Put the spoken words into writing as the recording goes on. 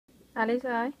Alice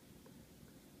ơi,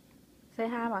 say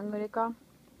hi mọi người đi con.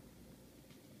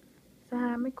 Say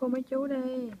hi mấy cô mấy chú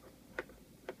đi,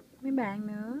 mấy bạn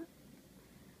nữa.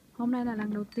 Hôm nay là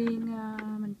lần đầu tiên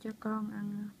mình cho con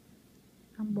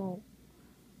ăn bột.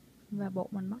 Và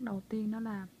bột mình bắt đầu tiên đó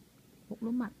là bột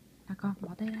lúa mạch. À con,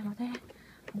 bỏ tay ra, bỏ tay ra.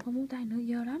 Không có muốn tay nữa,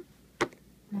 dơ lắm.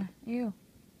 Nè, yêu.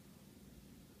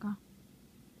 Con.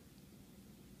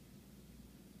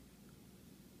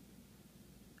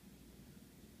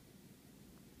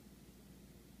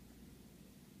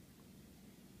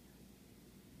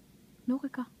 Nuốt cái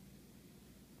con.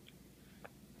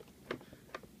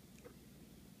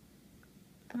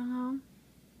 Ngon không?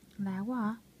 Lạ quá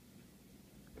hả?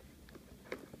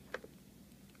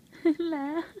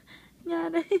 Lạ. Nha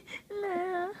đi.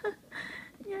 Lạ hả?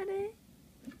 Nha đi.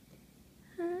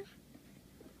 Hả?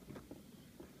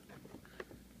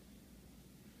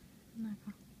 Nè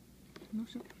con, nuốt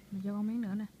xuống. Mình cho con miếng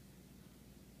nữa nè.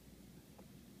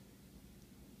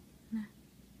 Nè.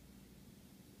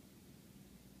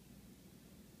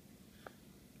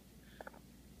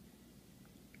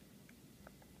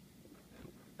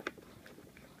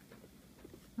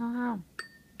 Ngon không?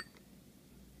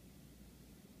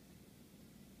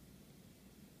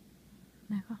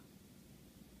 Nè con.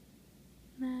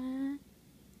 Nè.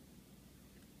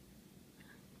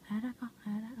 Hả ra con,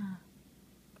 hả ra.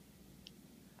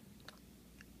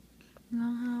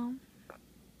 Ngon không?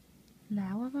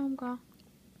 Lạ quá phải không con?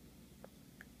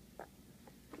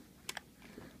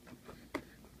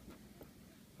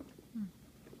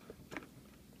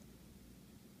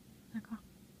 Nè con.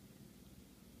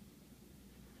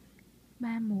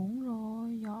 3 muỗng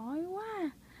rồi, giỏi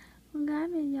quá. Con gái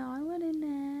mày giỏi quá đi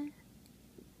nè.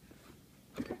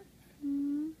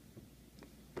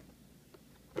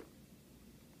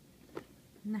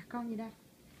 Nè con gì đây?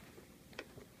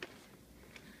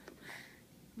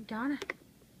 Con chó nè.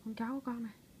 Con chó của con nè.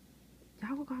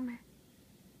 Chó của con nè.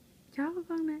 Chó của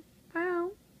con nè. Phải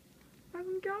không? Phải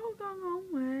con chó của con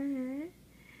không? Ê,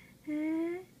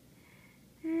 ê,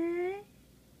 ê.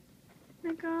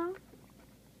 Nè con.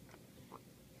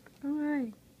 Con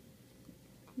ơi.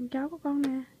 Con chó của con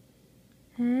nè.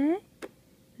 Ê.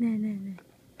 Nè nè nè.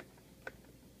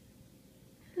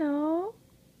 Hello.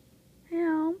 Thấy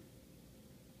không?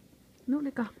 Nuốt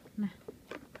đi con. Nè.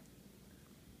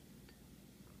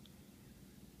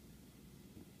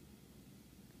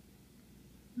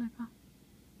 Nè con.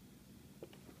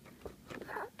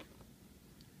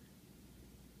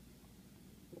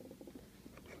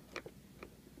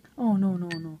 Oh no no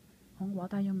no. Không bỏ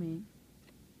tay vô miệng.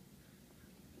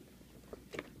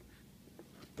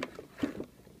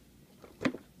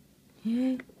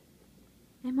 Ê.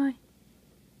 Em ơi.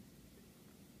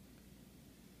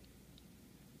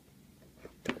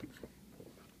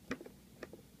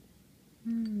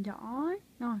 Giỏi.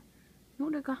 Rồi,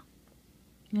 nuốt đi con.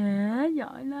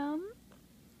 Giỏi lắm.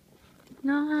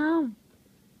 Ngon không?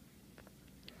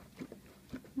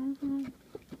 Ngon không?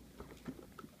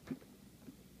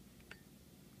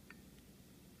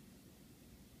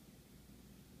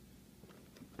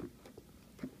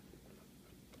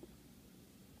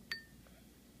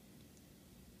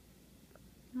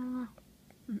 Ngon không?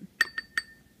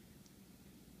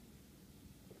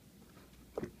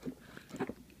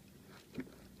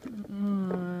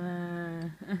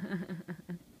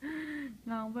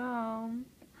 Ngon phải không?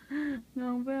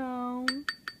 Ngon phải không?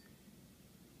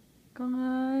 Con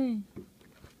ơi.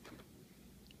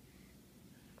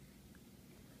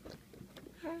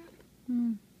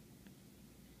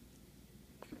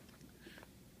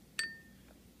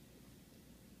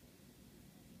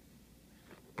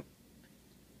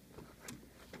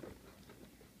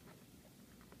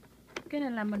 Cái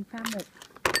này là mình pha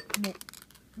một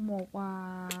một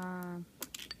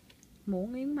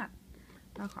muỗng yến mạch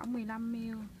là khoảng 15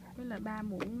 ml với lại 3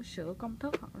 muỗng sữa công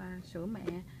thức hoặc là sữa mẹ,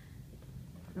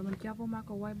 rồi mình cho vô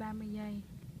microwave 30 giây,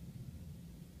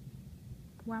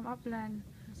 warm up lên,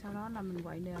 sau đó là mình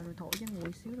quậy đều rồi thổi cho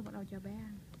nguội xíu rồi bắt đầu cho bé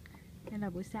ăn. Đây là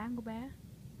bữa sáng của bé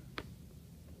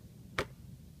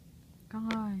con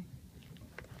ơi.